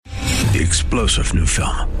the explosive new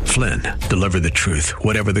film, Flynn, Deliver the Truth,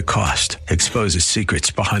 Whatever the Cost, exposes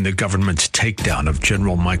secrets behind the government's takedown of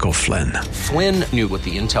General Michael Flynn. Flynn knew what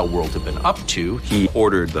the intel world had been up to. He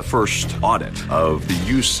ordered the first audit of the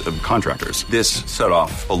use of contractors. This set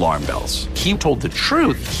off alarm bells. He told the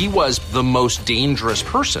truth. He was the most dangerous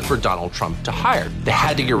person for Donald Trump to hire. They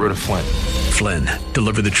had to get rid of Flynn. Flynn,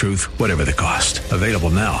 Deliver the Truth, Whatever the Cost. Available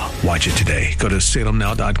now. Watch it today. Go to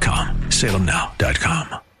salemnow.com.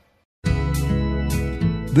 salemnow.com.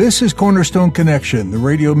 This is Cornerstone Connection, the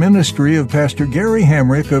radio ministry of Pastor Gary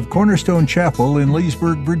Hamrick of Cornerstone Chapel in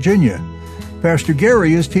Leesburg, Virginia. Pastor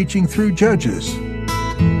Gary is teaching through Judges.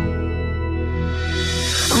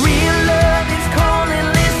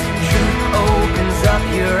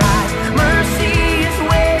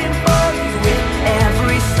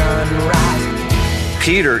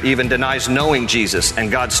 Peter even denies knowing Jesus,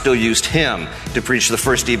 and God still used him to preach the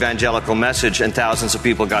first evangelical message, and thousands of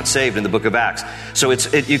people got saved in the book of Acts. So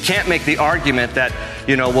you can't make the argument that,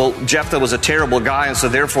 Jephthah was a terrible guy, and so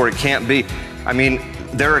therefore it can't be. I mean,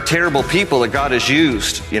 there are terrible people that God has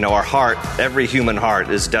used. Our heart, every human heart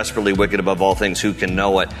is desperately wicked above all things. Who can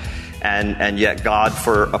know it? And yet God,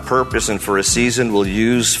 for a purpose and for a season, will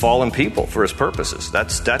use fallen people for his purposes.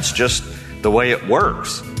 That's just the way it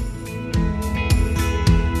works.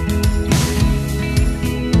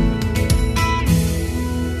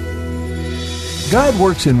 God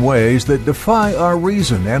works in ways that defy our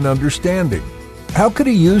reason and understanding. How could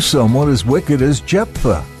he use someone as wicked as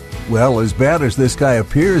Jephthah? Well, as bad as this guy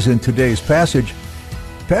appears in today's passage,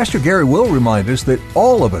 Pastor Gary will remind us that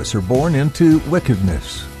all of us are born into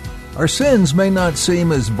wickedness. Our sins may not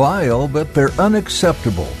seem as vile, but they're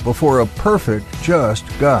unacceptable before a perfect, just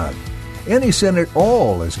God. Any sin at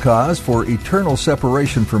all is cause for eternal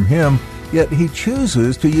separation from him, yet he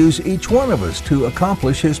chooses to use each one of us to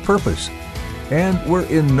accomplish his purpose. And we're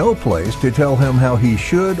in no place to tell him how he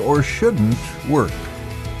should or shouldn't work.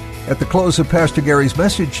 At the close of Pastor Gary's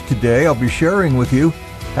message today, I'll be sharing with you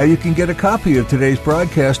how you can get a copy of today's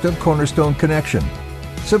broadcast of Cornerstone Connection.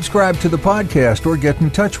 Subscribe to the podcast or get in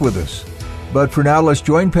touch with us. But for now, let's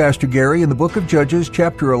join Pastor Gary in the book of Judges,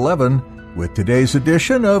 chapter 11, with today's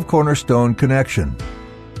edition of Cornerstone Connection.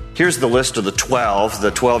 Here's the list of the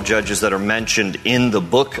 12 judges that are mentioned in the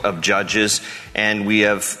book of Judges, and we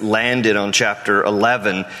have landed on chapter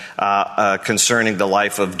 11 concerning the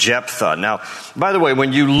life of Jephthah. Now, by the way,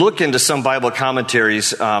 when you look into some Bible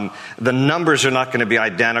commentaries, the numbers are not going to be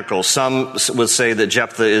identical. Some will say that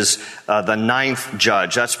Jephthah is the 9th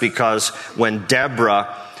judge. That's because when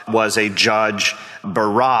Deborah was a judge,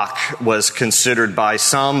 Barak was considered by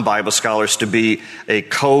some Bible scholars to be a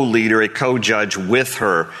co-leader, a co-judge with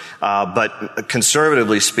her. But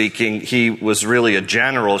conservatively speaking, he was really a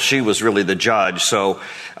general. She was really the judge. So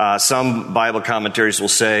some Bible commentaries will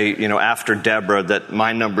say, after Deborah, that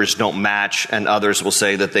my numbers don't match, and others will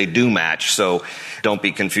say that they do match. So don't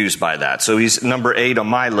be confused by that. So he's number 8 on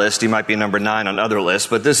my list. He might be number 9 on other lists,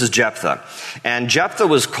 but this is Jephthah. And Jephthah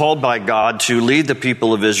was called by God to lead the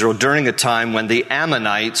people of Israel during a time when the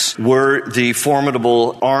Ammonites were the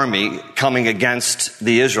formidable army coming against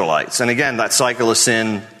the Israelites. And again, that cycle of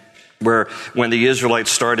sin where when the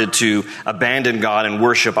Israelites started to abandon God and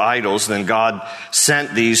worship idols, then God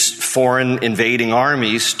sent these foreign invading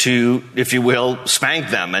armies to, if you will, spank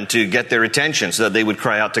them and to get their attention so that they would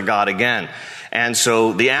cry out to God again. And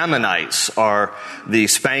so the Ammonites are the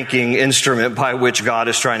spanking instrument by which God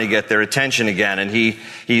is trying to get their attention again. And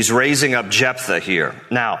he's raising up Jephthah here.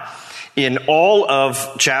 Now, in all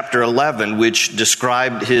of chapter 11, which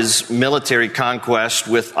described his military conquest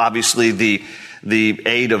with obviously the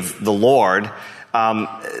aid of the Lord,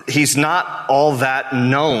 he's not all that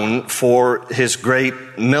known for his great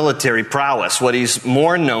military prowess. What he's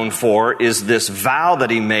more known for is this vow that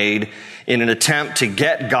he made in an attempt to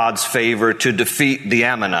get God's favor to defeat the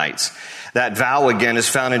Ammonites. That vow, again, is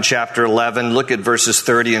found in chapter 11. Look at verses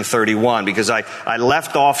 30 and 31, because I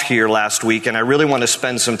left off here last week, and I really want to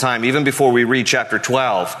spend some time, even before we read chapter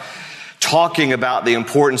 12, talking about the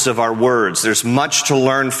importance of our words. There's much to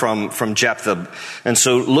learn from Jephthah. And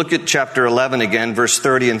so look at chapter 11 again, verse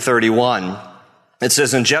 30 and 31. It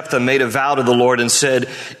says, "And Jephthah made a vow to the Lord and said,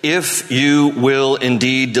 'If you will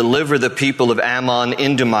indeed deliver the people of Ammon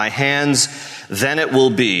into my hands, then it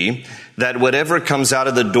will be that whatever comes out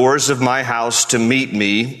of the doors of my house to meet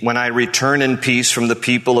me when I return in peace from the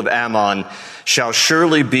people of Ammon shall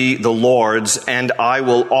surely be the Lord's, and I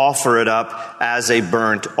will offer it up as a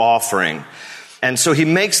burnt offering.'" And so he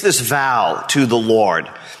makes this vow to the Lord.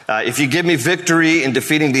 If you give me victory in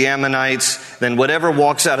defeating the Ammonites, then whatever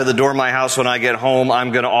walks out of the door of my house when I get home,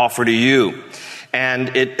 I'm going to offer to you.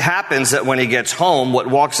 And it happens that when he gets home, what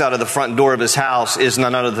walks out of the front door of his house is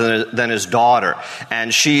none other than his daughter.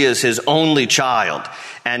 And she is his only child.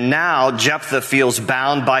 And now Jephthah feels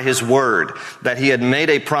bound by his word that he had made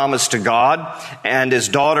a promise to God. And his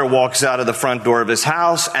daughter walks out of the front door of his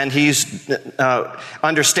house, and he's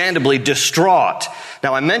understandably distraught.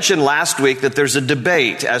 Now, I mentioned last week that there's a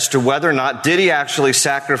debate as to whether or not did he actually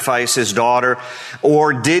sacrifice his daughter,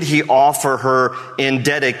 or did he offer her in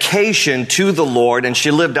dedication to the Lord, and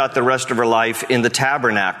she lived out the rest of her life in the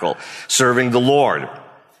tabernacle, serving the Lord.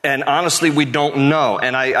 And honestly, we don't know.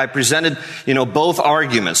 And I presented, both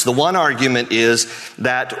arguments. The one argument is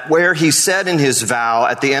that where he said in his vow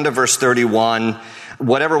at the end of verse 31,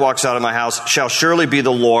 whatever walks out of my house shall surely be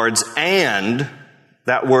the Lord's, and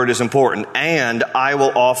that word is important, and I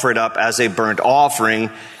will offer it up as a burnt offering.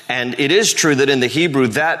 And it is true that in the Hebrew,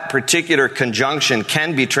 that particular conjunction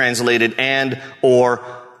can be translated and, or.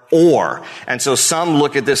 And so some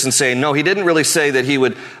look at this and say, no, he didn't really say that he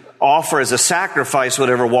would offer as a sacrifice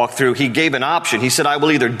whatever walked through. He gave an option. He said, I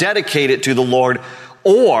will either dedicate it to the Lord,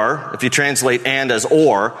 or, if you translate and as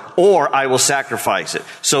or I will sacrifice it.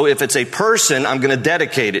 So if it's a person, I'm going to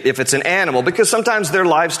dedicate it. If it's an animal, because sometimes their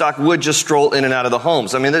livestock would just stroll in and out of the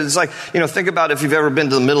homes. I mean, it's like, think about if you've ever been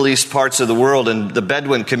to the Middle East parts of the world and the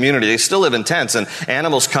Bedouin community, they still live in tents and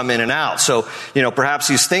animals come in and out. So, perhaps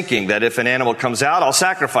he's thinking that if an animal comes out, I'll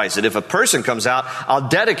sacrifice it. If a person comes out, I'll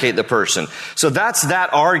dedicate the person. So that's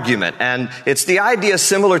that argument. And it's the idea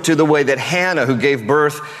similar to the way that Hannah, who gave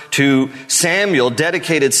birth to Samuel,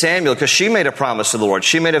 dedicated Samuel because she made a promise to the Lord.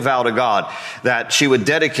 She made a vow to God that she would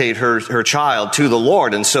dedicate her child to the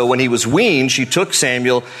Lord. And so when he was weaned, she took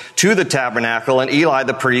Samuel to the tabernacle, and Eli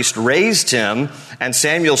the priest raised him, and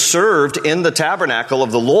Samuel served in the tabernacle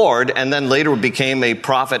of the Lord, and then later became a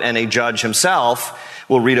prophet and a judge himself.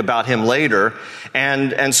 We'll read about him later.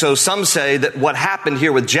 And so some say that what happened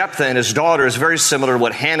here with Jephthah and his daughter is very similar to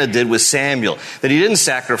what Hannah did with Samuel. That he didn't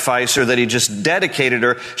sacrifice her, that he just dedicated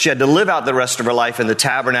her. She had to live out the rest of her life in the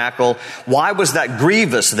tabernacle. Why was that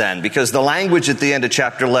grievous then? Because the language at the end of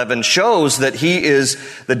chapter 11 shows that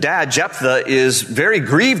the dad, Jephthah, is very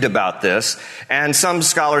grieved about this. And some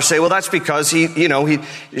scholars say, well, that's because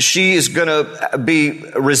she is going to be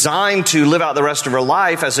resigned to live out the rest of her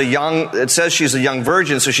life as it says she's a young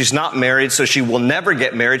virgin, so she's not married, so she will never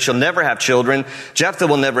get married. She'll never have children. Jephthah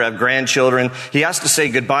will never have grandchildren. He has to say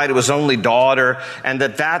goodbye to his only daughter, and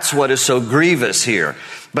that's what is so grievous here.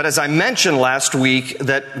 But as I mentioned last week,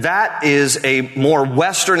 that is a more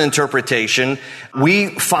Western interpretation. We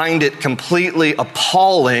find it completely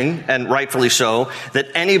appalling, and rightfully so, that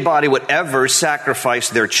anybody would ever sacrifice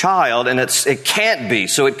their child, and it can't be.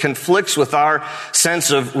 So it conflicts with our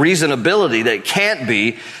sense of reasonability that it can't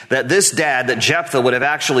be that this dad, that Jephthah, would have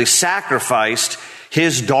actually sacrificed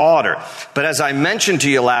his daughter. But as I mentioned to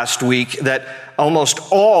you last week, that almost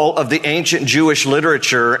all of the ancient Jewish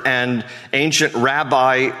literature and ancient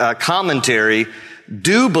rabbi commentary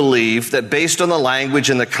do believe that based on the language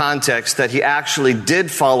and the context that he actually did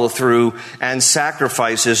follow through and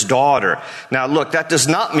sacrifice his daughter. Now look, that does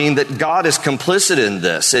not mean that God is complicit in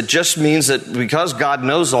this. It just means that because God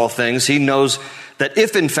knows all things, he knows that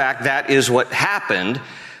if in fact that is what happened,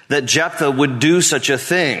 that Jephthah would do such a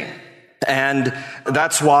thing. And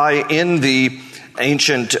that's why in the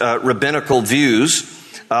ancient rabbinical views,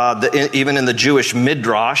 even in the Jewish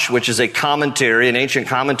Midrash, which is an ancient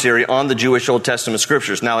commentary on the Jewish Old Testament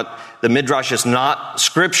scriptures. Now, the Midrash is not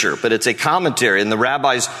scripture, but it's a commentary. And the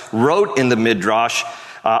rabbis wrote in the Midrash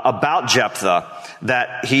about Jephthah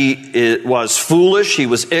that he was foolish, he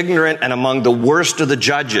was ignorant, and among the worst of the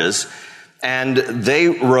judges. And they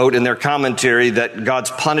wrote in their commentary that God's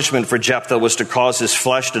punishment for Jephthah was to cause his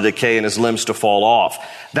flesh to decay and his limbs to fall off.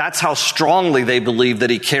 That's how strongly they believed that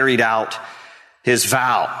he carried out his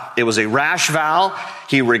vow. It was a rash vow.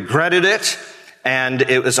 He regretted it. And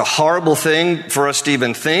it was a horrible thing for us to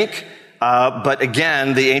even think. But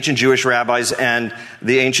again, the ancient Jewish rabbis and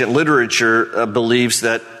the ancient literature believes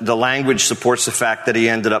that the language supports the fact that he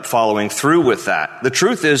ended up following through with that. The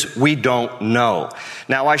truth is, we don't know.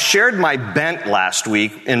 Now, I shared my bent last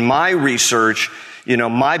week. In my research,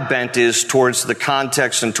 my bent is towards the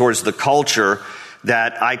context and towards the culture,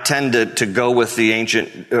 that I tend to go with the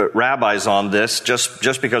ancient rabbis on this,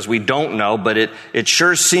 just because we don't know, but it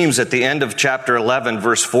sure seems at the end of chapter 11,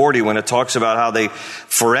 verse 40, when it talks about how they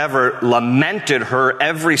forever lamented her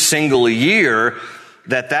every single year,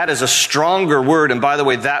 that is a stronger word. And by the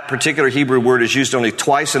way, that particular Hebrew word is used only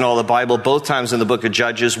twice in all the Bible, both times in the book of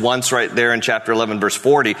Judges, once right there in chapter 11, verse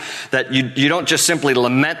 40, that you don't just simply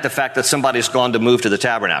lament the fact that somebody's gone to move to the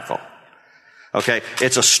tabernacle. Okay?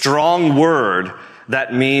 It's a strong word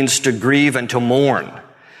that means to grieve and to mourn.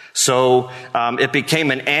 So it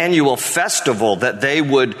became an annual festival that they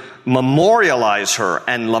would memorialize her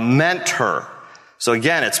and lament her. So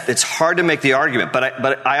again, it's hard to make the argument,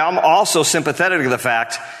 but I am also sympathetic to the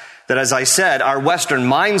fact that, as I said, our Western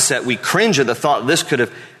mindset, we cringe at the thought this could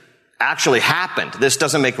have actually happened. This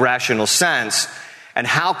doesn't make rational sense. And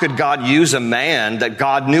how could God use a man that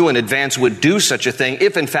God knew in advance would do such a thing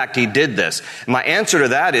if in fact he did this? And my answer to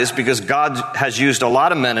that is because God has used a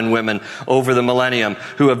lot of men and women over the millennium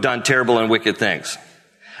who have done terrible and wicked things.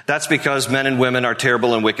 That's because men and women are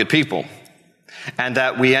terrible and wicked people. And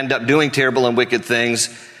that we end up doing terrible and wicked things,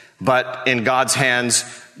 but in God's hands,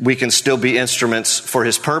 we can still be instruments for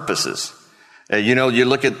his purposes. You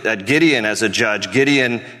look at Gideon as a judge.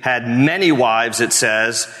 Gideon had many wives, it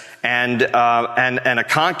says, and a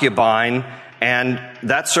concubine, and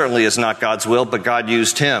that certainly is not God's will, but God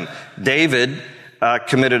used him. David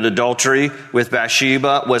committed adultery with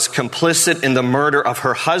Bathsheba, was complicit in the murder of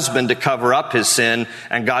her husband to cover up his sin,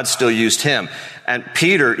 and God still used him. And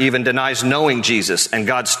Peter even denies knowing Jesus, and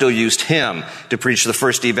God still used him to preach the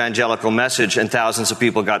first evangelical message, and thousands of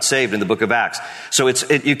people got saved in the book of Acts. So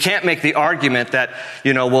you can't make the argument that,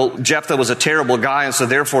 Jephthah was a terrible guy, and so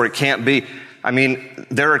therefore it can't be. I mean,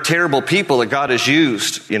 there are terrible people that God has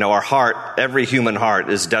used. Our heart, every human heart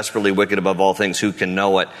is desperately wicked above all things. Who can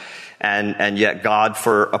know it? And yet God,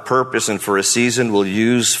 for a purpose and for a season, will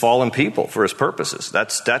use fallen people for his purposes.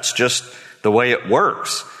 That's just the way it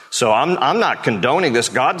works. So I'm not condoning this.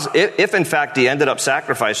 If in fact he ended up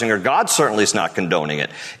sacrificing her, God certainly is not condoning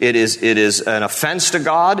it. It is an offense to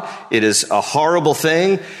God. It is a horrible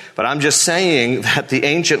thing. But I'm just saying that the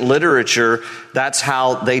ancient literature, that's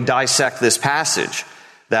how they dissect this passage.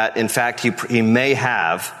 That in fact he may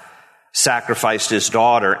have sacrificed his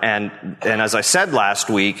daughter. And as I said last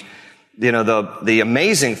week, the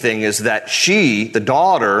amazing thing is that she, the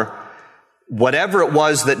daughter, whatever it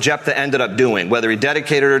was that Jephthah ended up doing, whether he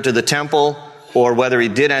dedicated her to the temple or whether he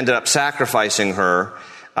did end up sacrificing her,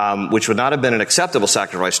 which would not have been an acceptable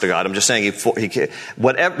sacrifice to God. I'm just saying,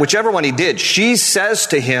 whichever one he did, she says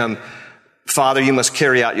to him, Father, you must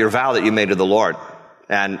carry out your vow that you made to the Lord.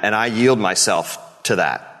 And I yield myself to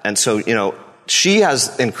that. And so, she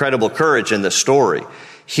has incredible courage in this story.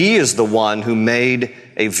 He is the one who made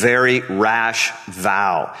a very rash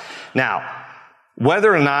vow. Now,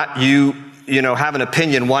 whether or not you have an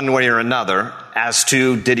opinion one way or another as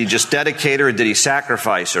to did he just dedicate her or did he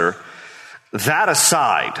sacrifice her, that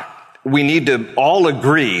aside, we need to all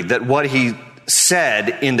agree that what he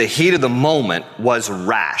said in the heat of the moment was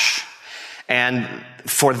rash. And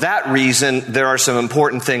for that reason, there are some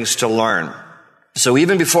important things to learn. So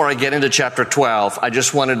even before I get into chapter 12, I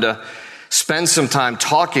just wanted to spend some time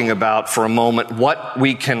talking about for a moment what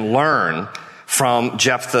we can learn from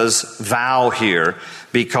Jephthah's vow here,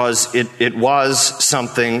 because it was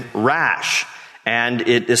something rash. And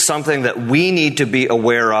it is something that we need to be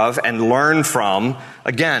aware of and learn from.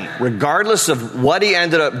 Again, regardless of what he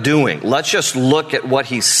ended up doing, let's just look at what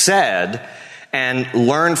he said and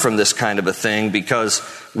learn from this kind of a thing, because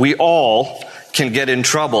we all can get in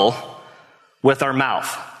trouble with our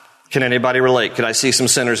mouth. Can anybody relate? Can I see some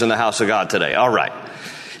sinners in the house of God today? All right.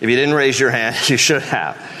 If you didn't raise your hand, you should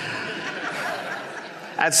have.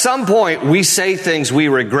 At some point, we say things we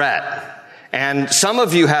regret. And some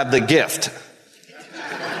of you have the gift.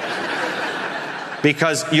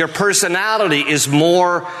 Because your personality is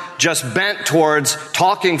more just bent towards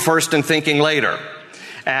talking first and thinking later.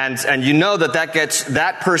 And you know that gets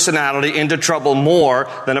that personality into trouble more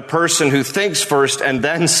than a person who thinks first and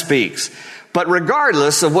then speaks. But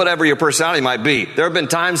regardless of whatever your personality might be, there have been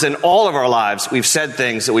times in all of our lives we've said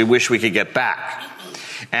things that we wish we could get back.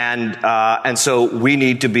 And so we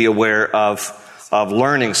need to be aware of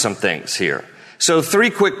learning some things here. So 3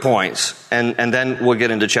 quick points, and then we'll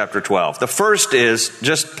get into chapter 12. The first is,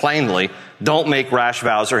 just plainly, don't make rash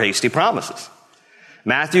vows or hasty promises.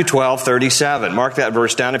 Matthew 12:37. Mark that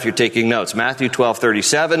verse down if you're taking notes. Matthew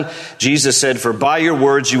 12:37. Jesus said, "For by your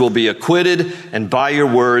words you will be acquitted, and by your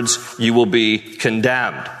words you will be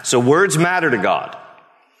condemned." So words matter to God.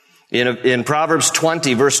 In Proverbs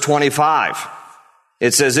 20, verse 25,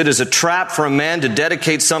 it says, "It is a trap for a man to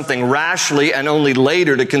dedicate something rashly and only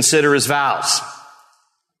later to consider his vows."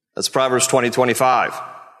 That's Proverbs 20:25.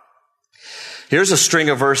 Here's a string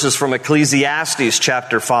of verses from Ecclesiastes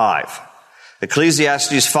chapter 5.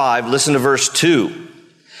 Ecclesiastes 5, listen to verse 2.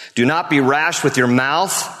 "Do not be rash with your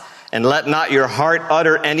mouth, and let not your heart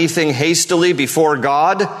utter anything hastily before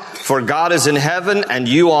God, for God is in heaven and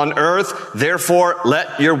you on earth, therefore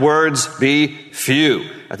let your words be few."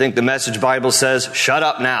 I think the Message Bible says, shut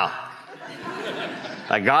up now.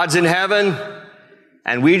 Like God's in heaven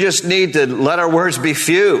And we just need to let our words be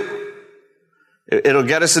few. It'll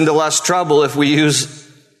get us into less trouble if we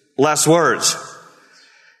use less words.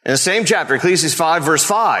 In the same chapter, Ecclesiastes 5, verse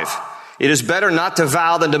 5, it is better not to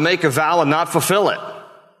vow than to make a vow and not fulfill it.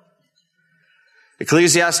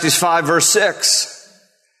 Ecclesiastes 5, verse 6,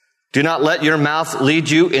 do not let your mouth lead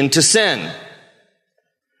you into sin.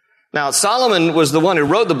 Now, Solomon was the one who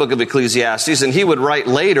wrote the book of Ecclesiastes, and he would write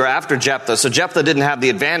later after Jephthah. So Jephthah didn't have the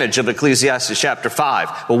advantage of Ecclesiastes chapter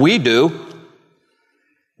 5. But we do.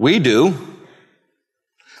 We do.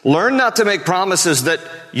 Learn not to make promises that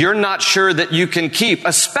you're not sure that you can keep,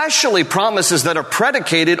 especially promises that are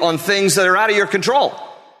predicated on things that are out of your control.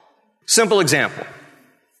 Simple example.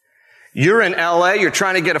 You're in LA, you're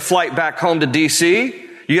trying to get a flight back home to DC,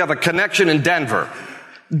 you have a connection in Denver.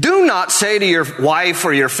 Do not say to your wife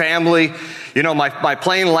or your family, you know, my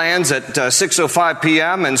plane lands at 6:05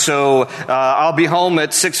 p.m. and so I'll be home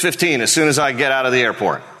at 6:15 as soon as I get out of the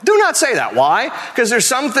airport. Do not say that. Why? Because there's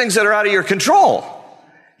some things that are out of your control.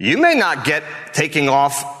 You may not get taking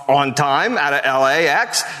off on time out of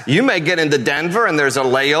LAX. You may get into Denver and there's a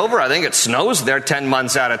layover. I think it snows there 10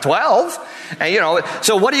 months out of 12. And, you know,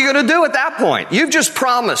 so what are you going to do at that point? You've just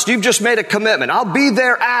promised. You've just made a commitment. I'll be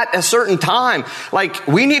there at a certain time. Like,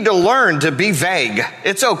 we need to learn to be vague.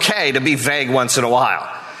 It's okay to be vague once in a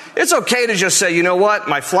while. It's okay to just say, you know what?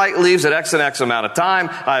 My flight leaves at X and X amount of time.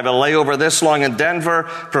 I have a layover this long in Denver.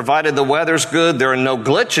 Provided the weather's good, there are no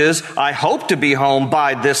glitches. I hope to be home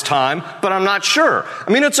by this time, but I'm not sure.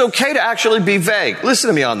 I mean, it's okay to actually be vague. Listen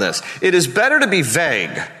to me on this. It is better to be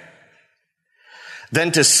vague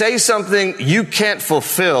than to say something you can't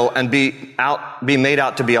fulfill and be made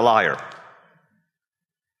out to be a liar.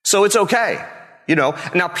 So it's okay. You know,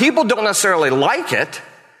 now people don't necessarily like it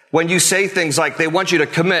when you say things like they want you to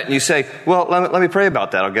commit and you say, well, let me pray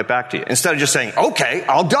about that. I'll get back to you. Instead of just saying, okay,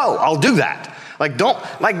 I'll go. I'll do that.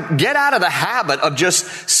 Get out of the habit of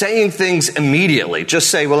just saying things immediately. Just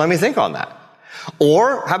say, well, let me think on that.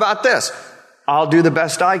 Or how about this? I'll do the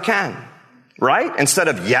best I can. Right? Instead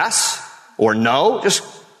of yes or no, just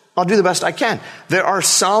I'll do the best I can. There are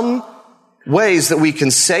some ways that we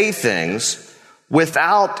can say things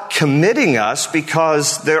without committing us,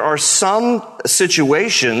 because there are some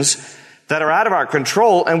situations that are out of our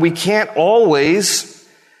control and we can't always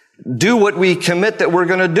do what we commit that we're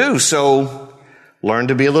going to do. So learn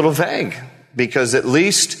to be a little vague, because at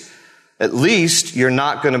least you're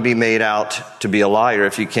not going to be made out to be a liar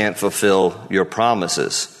if you can't fulfill your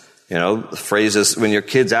promises. You know, the phrases when your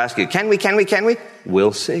kids ask you, can we?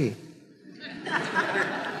 We'll see.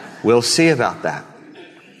 We'll see about that.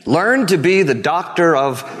 Learn to be the doctor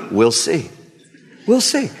of we'll see. We'll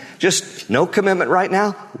see. Just no commitment right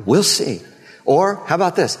now. We'll see. Or how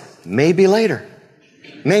about this? Maybe later.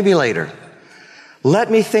 Maybe later. Let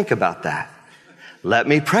me think about that. Let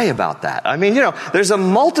me pray about that. I mean, you know, there's a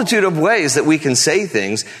multitude of ways that we can say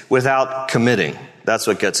things without committing. That's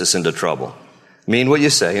what gets us into trouble. Mean what you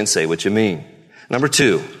say and say what you mean. Number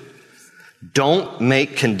 2, don't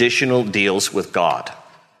make conditional deals with God.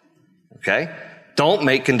 Okay? Don't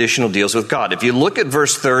make conditional deals with God. If you look at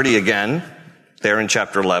verse 30 again, there in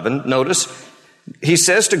chapter 11, notice, he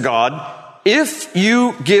says to God, if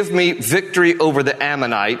you give me victory over the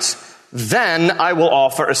Ammonites, then I will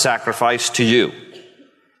offer a sacrifice to you.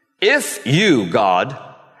 If you, God,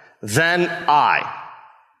 then I.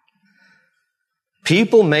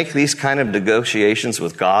 People make these kind of negotiations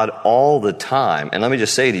with God all the time. And let me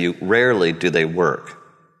just say to you, rarely do they work.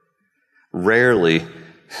 Rarely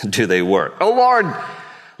do they work. Oh,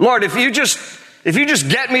 Lord, if you just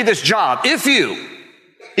get me this job, if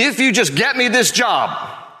you just get me this job,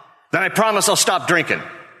 then I promise I'll stop drinking.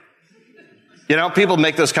 You know, people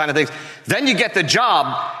make those kind of things. Then you get the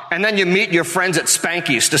job, and then you meet your friends at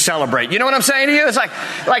Spanky's to celebrate. You know what I'm saying to you? It's like,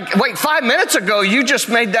 wait, 5 minutes ago, you just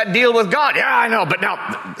made that deal with God. Yeah, I know, but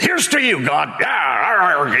now, here's to you, God. Yeah,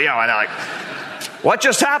 I know. What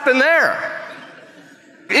just happened there?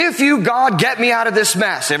 If you, God, get me out of this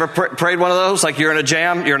mess. Ever prayed one of those? Like you're in a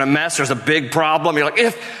jam, you're in a mess, there's a big problem. You're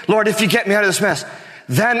like, Lord, if you get me out of this mess,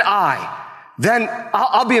 then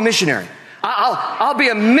I'll be a missionary. I'll be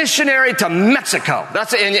a missionary to Mexico.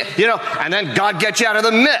 That's it. And you know, and then God gets you out of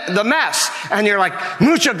the mess. And you're like,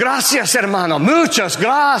 muchas gracias, hermano. Muchas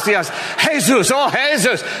gracias. Jesus. Oh,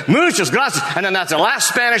 Jesus. Muchas gracias. And then that's the last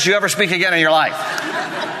Spanish you ever speak again in your life.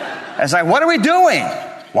 It's like, what are we doing?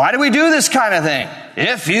 Why do we do this kind of thing?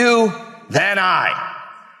 If you, then I.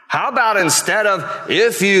 How about instead of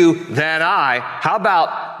if you, then I, how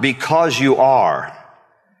about because you are,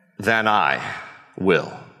 then I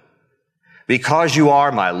will? Because you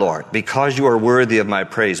are my Lord, because you are worthy of my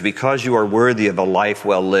praise, because you are worthy of a life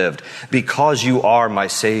well lived, because you are my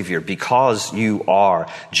Savior, because you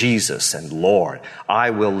are Jesus and Lord, I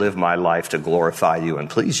will live my life to glorify you and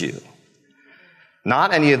please you.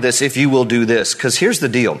 Not any of this, if you will do this, because here's the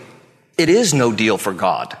deal. It is no deal for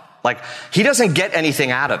God. Like, he doesn't get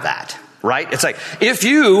anything out of that, right? It's like, if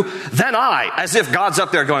you, then I, as if God's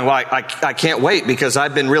up there going, well, I can't wait because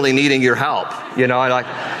I've been really needing your help. You know, and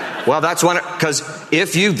well, that's one, because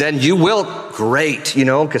if you, then you will. Great, you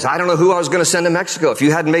know, because I don't know who I was going to send to Mexico if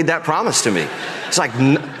you hadn't made that promise to me. It's like,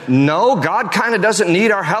 no, God kind of doesn't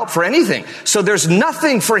need our help for anything. So there's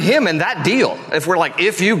nothing for him in that deal. If we're like,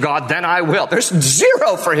 if you, God, then I will. There's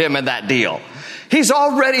zero for him in that deal. He's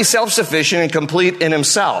already self-sufficient and complete in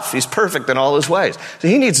himself. He's perfect in all his ways. So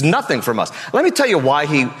he needs nothing from us. Let me tell you why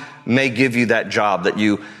he may give you that job that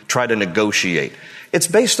you try to negotiate. It's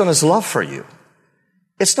based on his love for you.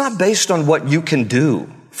 It's not based on what you can do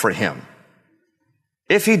for him.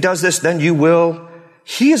 If he does this, then you will.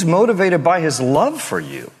 He is motivated by his love for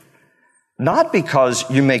you, not because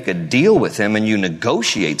you make a deal with him and you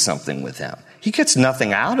negotiate something with him. He gets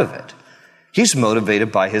nothing out of it. He's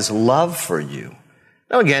motivated by his love for you.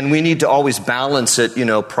 Now, again, we need to always balance it,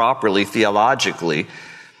 properly, theologically.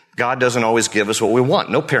 God doesn't always give us what we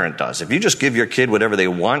want. No parent does. If you just give your kid whatever they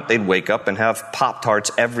want, they'd wake up and have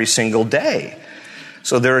Pop-Tarts every single day.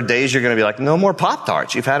 So there are days you're going to be like, no more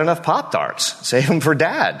Pop-Tarts. You've had enough Pop-Tarts. Save them for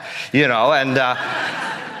Dad,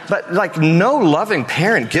 but like no loving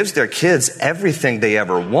parent gives their kids everything they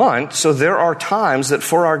ever want. So there are times that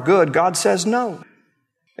for our good, God says no.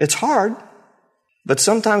 It's hard. But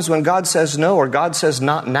sometimes when God says no or God says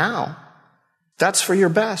not now, that's for your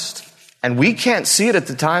best. And we can't see it at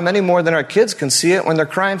the time any more than our kids can see it when they're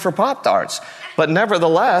crying for Pop-Tarts. But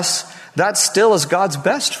nevertheless, that still is God's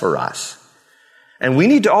best for us. And we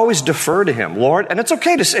need to always defer to him, Lord. And it's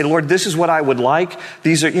okay to say, Lord, this is what I would like.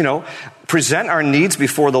 These are, present our needs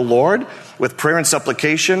before the Lord with prayer and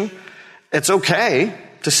supplication. It's okay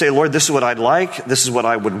to say, Lord, this is what I'd like. This is what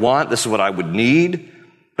I would want. This is what I would need.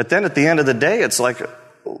 But then at the end of the day, it's like,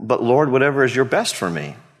 but Lord, whatever is your best for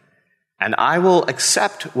me. And I will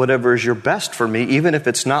accept whatever is your best for me, even if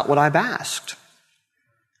it's not what I've asked.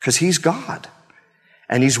 Because he's God.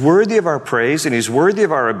 And he's worthy of our praise and he's worthy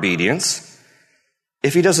of our obedience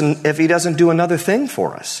if he doesn't do another thing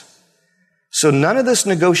for us. So none of this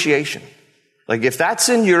negotiation. Like if that's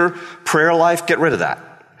in your prayer life, get rid of that.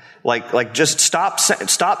 Like just stop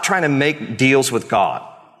trying to make deals with God.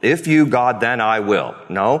 If you, God, then I will.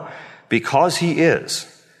 No, because he is.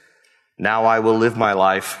 Now I will live my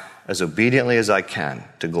life as obediently as I can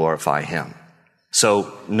to glorify him.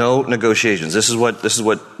 So no negotiations. This is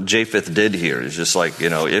what Japheth did here. It's just like,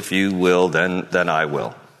 if you will, then I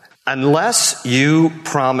will. Unless you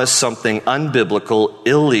promise something unbiblical,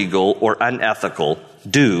 illegal, or unethical,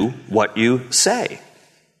 do what you say.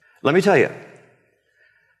 Let me tell you,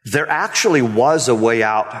 there actually was a way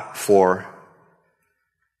out for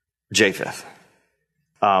Japheth.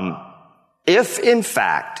 If, in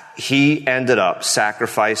fact, he ended up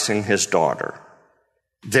sacrificing his daughter,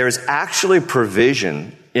 there's actually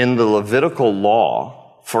provision in the Levitical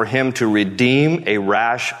law for him to redeem a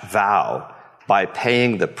rash vow by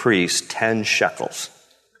paying the priest 10 shekels.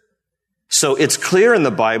 So it's clear in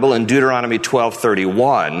the Bible in Deuteronomy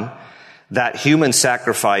 12:31 that human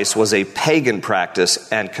sacrifice was a pagan practice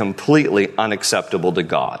and completely unacceptable to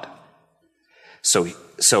God. So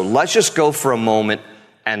let's just go for a moment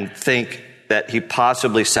and think that he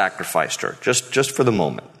possibly sacrificed her, just for the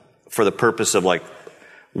moment, for the purpose of like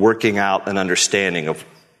working out an understanding of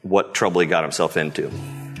what trouble he got himself into.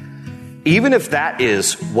 Even if that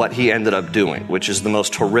is what he ended up doing, which is the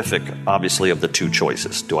most horrific, obviously, of the two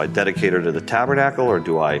choices. Do I dedicate her to the tabernacle or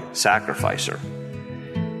do I sacrifice her?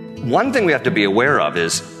 One thing we have to be aware of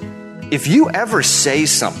is if you ever say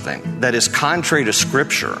something that is contrary to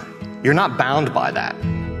Scripture, you're not bound by that.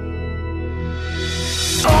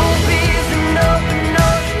 Jump in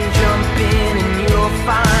and you'll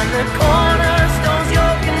find the cornerstone's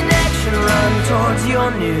your connection. Run towards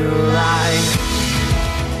your new life.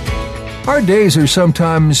 Our days are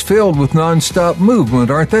sometimes filled with nonstop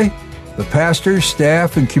movement, aren't they? The pastors,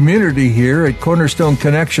 staff, and community here at Cornerstone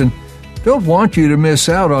Connection don't want you to miss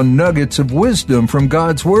out on nuggets of wisdom from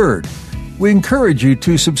God's Word. We encourage you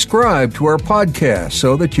to subscribe to our podcast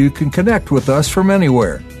so that you can connect with us from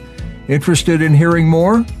anywhere. Interested in hearing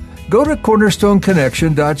more? Go to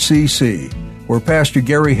cornerstoneconnection.cc, where Pastor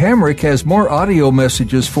Gary Hamrick has more audio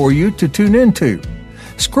messages for you to tune into.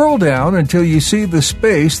 Scroll down until you see the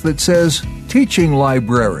space that says Teaching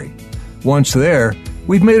Library. Once there,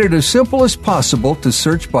 We've made it as simple as possible to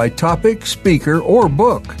search by topic, speaker, or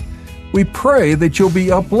book. We pray that you'll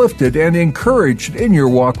be uplifted and encouraged in your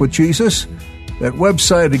walk with Jesus. That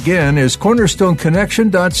website again is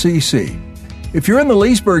cornerstoneconnection.cc. If you're in the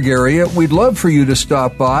Leesburg area, we'd love for you to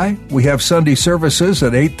stop by. We have Sunday services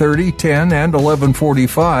at 8:30, 10, and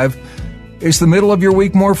 11:45. Is the middle of your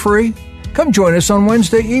week more free? Come join us on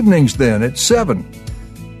Wednesday evenings then at 7.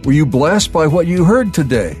 Were you blessed by what you heard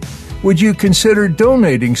today? Would you consider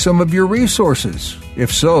donating some of your resources?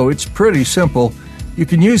 If so, it's pretty simple. You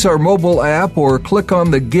can use our mobile app or click on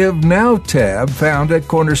the Give Now tab found at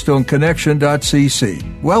cornerstoneconnection.cc.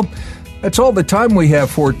 Well, that's all the time we have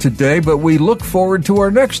for today, but we look forward to our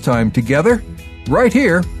next time together, right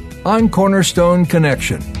here on Cornerstone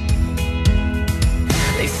Connection.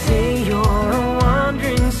 They say you're a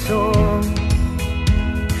wandering soul,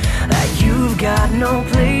 that you've got no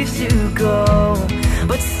place to go,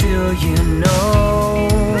 but still you know,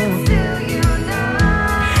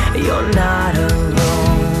 you're not alone.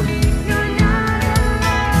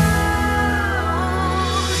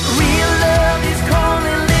 Real love is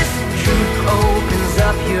calling, listen, truth opens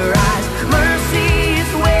up your eyes. Mercy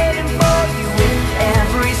is waiting for you with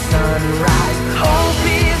every sunrise. Hope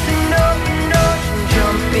is an open ocean,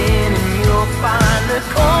 jump in and you'll find the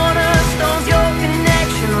cornerstones, your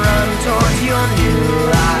connection, run towards your new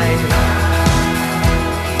life.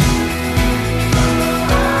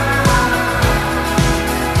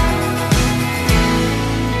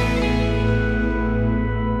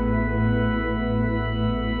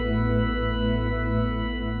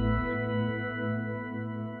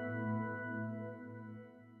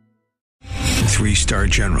 Three-star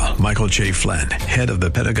General Michael J. Flynn, head of the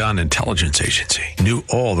Pentagon Intelligence Agency, knew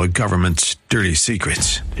all the government's dirty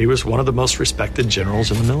secrets. He was one of the most respected generals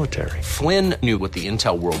in the military. Flynn knew what the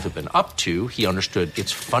intel world had been up to. He understood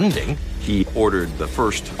its funding. He ordered the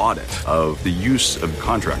first audit of the use of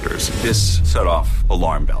contractors. This set off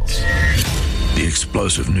alarm bells. The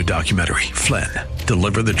explosive new documentary, Flynn,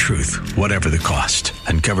 Deliver the Truth, Whatever the Cost,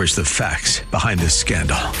 uncovers the facts behind this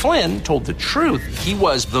scandal. Flynn told the truth. He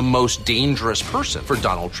was the most dangerous person for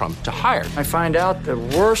Donald Trump to hire. I find out the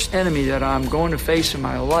worst enemy that I'm going to face in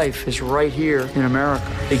my life is right here in America.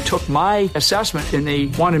 They took my assessment and they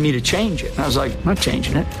wanted me to change it. And I was like, I'm not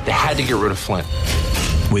changing it. They had to get rid of Flynn.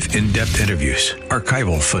 With in-depth interviews,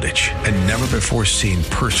 archival footage, and never-before-seen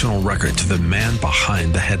personal records of the man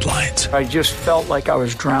behind the headlines. I just felt like I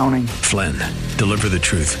was drowning. Flynn, Deliver the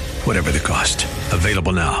Truth, Whatever the Cost.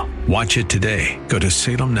 Available now. Watch it today. Go to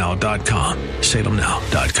salemnow.com.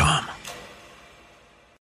 salemnow.com.